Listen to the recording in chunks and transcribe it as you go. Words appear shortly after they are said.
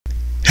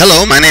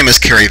Hello, my name is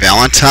Kerry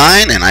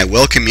Valentine, and I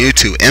welcome you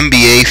to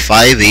MBA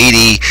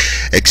 580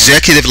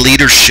 Executive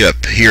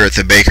Leadership here at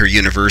the Baker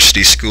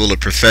University School of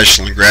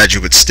Professional and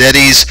Graduate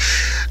Studies.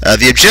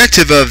 The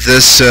objective of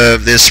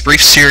this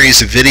brief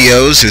series of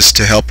videos is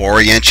to help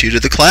orient you to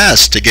the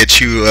class, to get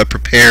you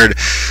prepared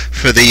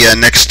for the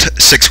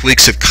next 6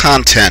 weeks of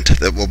content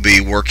that we'll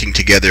be working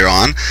together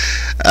on.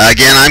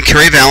 Again, I'm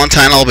Kerry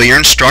Valentine. I'll be your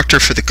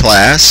instructor for the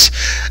class.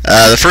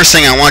 The first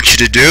thing I want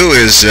you to do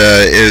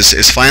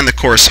is find the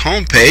course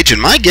homepage.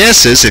 And my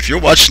guess is, if you're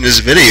watching this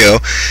video,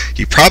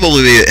 you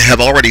probably have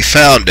already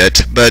found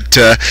it, but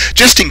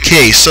just in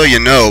case, so you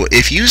know,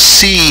 if you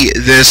see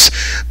this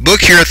book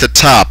here at the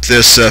top,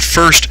 this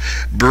first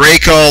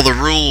Break All the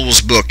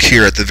Rules book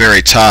here at the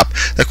very top,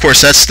 of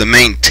course that's the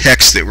main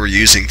text that we're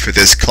using for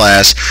this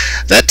class.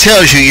 That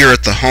tells you you're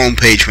at the home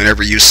page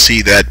whenever you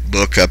see that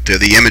book up there,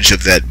 the image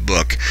of that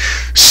book.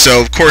 So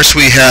of course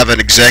we have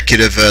an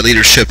executive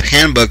leadership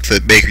handbook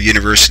that Baker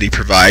University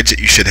provides that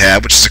you should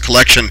have, which is a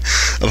collection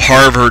of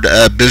Harvard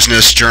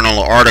Business Journal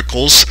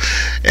articles,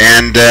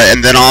 and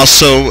then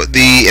also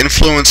the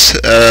Influence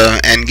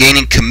and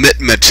Gaining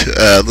Commitment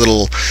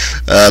little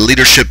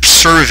leadership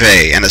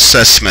survey and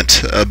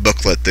assessment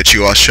booklet that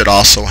you all should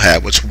also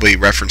have, which we'll be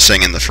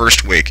referencing in the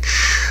first week.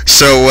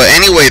 So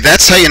anyway,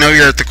 that's how you know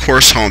you're at the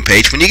course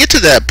homepage. When you get to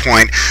that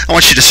point, I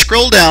want you to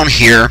scroll down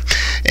here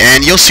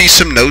and you'll see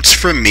some notes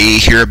from me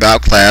here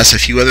about class, a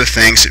few other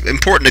things.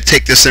 Important to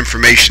take this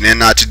information in,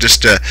 not to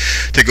just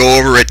to go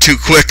over it too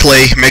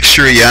quickly. Make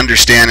sure you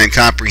understand and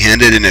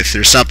comprehend it, and if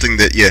there's something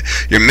that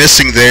you're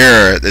missing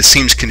there or that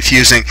seems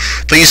confusing,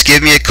 please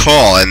give me a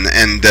call, and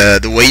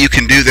the way you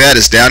can do that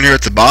is down here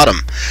at the bottom.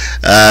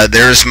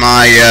 There's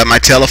my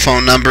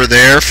telephone number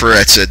there.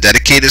 It's a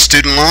dedicated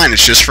student line.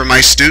 It's just for my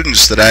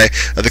students that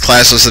the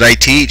classes that I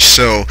teach.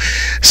 So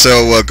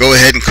go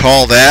ahead and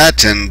call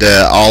that, and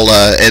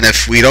and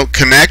if we don't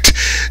connect,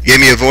 give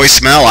me a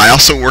voicemail. I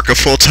also work a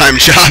full-time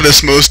job,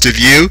 as most of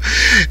you,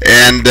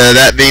 and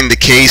that being the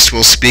case,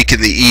 we'll speak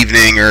in the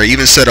evening or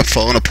even set a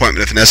phone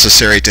appointment if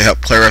necessary to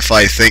help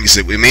clarify things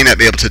that we may not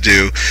be able to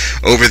do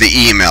over the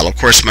email. Of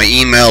course, my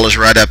email is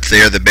right up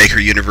there, the Baker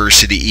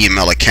University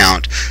email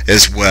account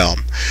as well.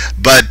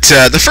 But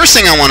the first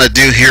thing I want to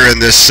do here in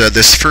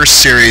this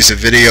first series of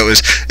video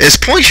is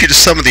point you to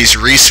some of these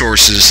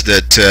resources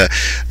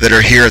that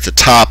are here at the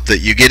top that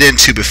you get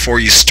into before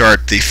you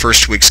start the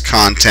first week's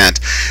content.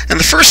 And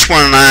the first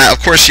one, of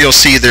course, you'll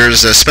see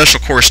there's a special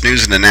course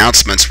news and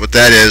announcements. What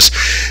that is,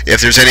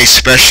 if there's any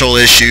special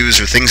issues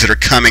or things that are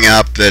coming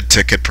up that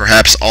could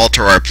perhaps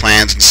alter our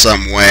plans in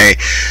some way,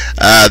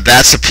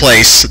 that's a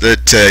place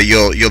that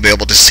you'll be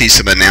able to see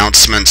some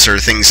announcements or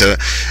things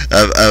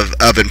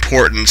of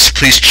importance.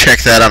 Please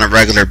check that on a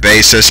regular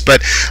basis,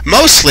 but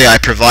mostly I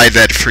provide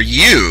that for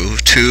you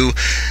to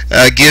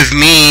give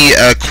me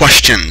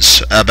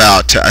questions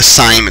about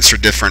assignments or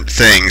different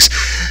things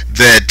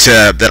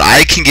that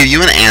I can give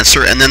you an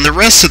answer, and then the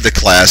rest of the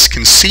class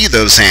can see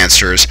those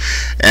answers,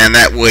 and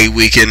that way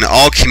we can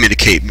all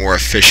communicate more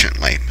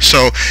efficiently.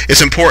 So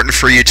it's important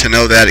for you to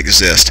know that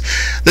exists.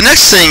 The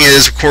next thing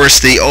is, of course,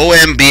 the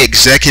OMB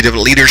Executive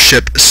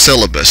Leadership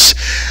Syllabus.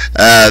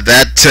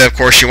 That, of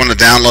course, you want to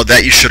download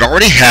that. You should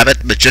already have it,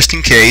 but just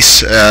in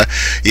case,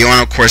 you want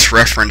to, of course,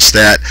 reference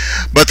that.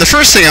 But the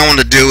first thing I want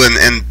to do,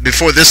 and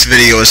before this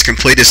video is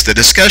complete, is the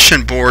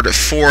discussion board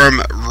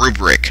forum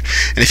rubric.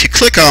 And if you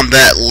click on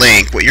that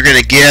link, what you're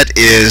going to get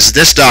is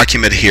this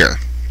document here.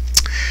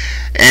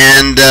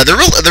 And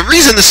the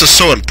reason this is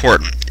so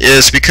important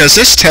is because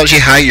this tells you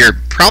how you're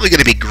probably going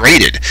to be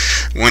graded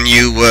when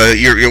you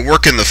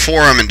work in the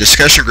forum and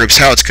discussion groups,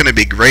 how it's going to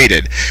be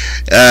graded.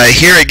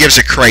 Here it gives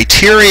a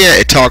criteria.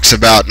 It talks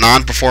about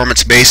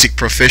non-performance, basic,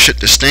 proficient,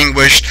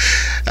 distinguished.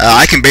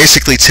 I can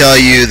basically tell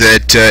you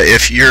that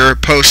if your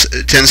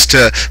post tends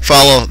to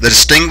follow the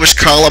distinguished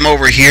column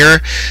over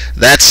here,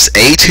 that's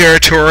A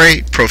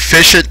territory.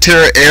 Proficient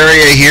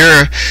area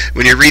here,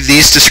 when you read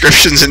these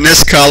descriptions in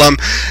this column,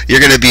 you're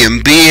going to be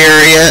in B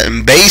area,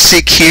 and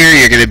basic here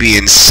you're going to be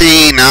in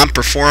C,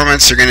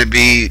 non-performance are going to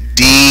be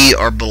D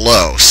or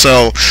below.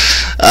 So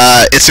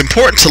it's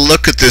important to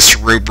look at this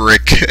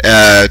rubric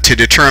to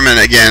determine,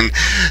 again,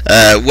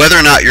 whether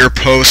or not your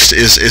post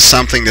is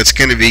something that's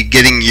going to be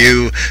getting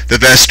you the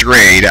best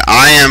grade.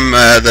 I am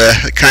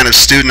the kind of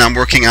student, I'm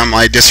working on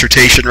my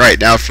dissertation right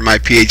now for my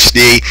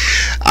PhD.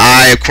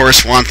 I, of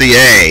course, want the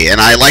A,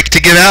 and I like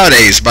to give out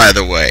A's, by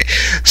the way.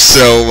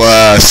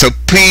 So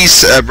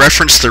please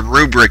reference the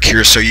rubric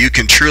here so you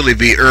can truly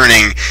be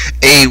earning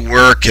A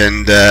work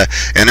and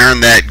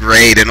earn that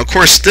grade. And of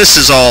course, this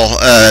is all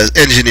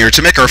engineered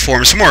to make our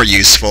forms more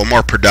useful,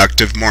 more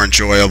productive, more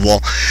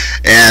enjoyable.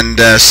 And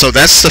so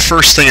that's the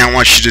first thing I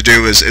want you to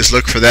do is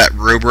look for that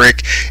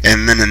rubric.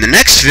 And then in the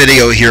next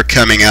video here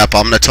coming up,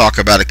 I'm going to talk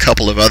about a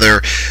couple of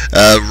other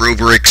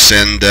rubrics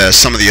and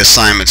some of the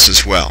assignments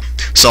as well.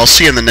 So I'll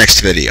see you in the next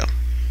video.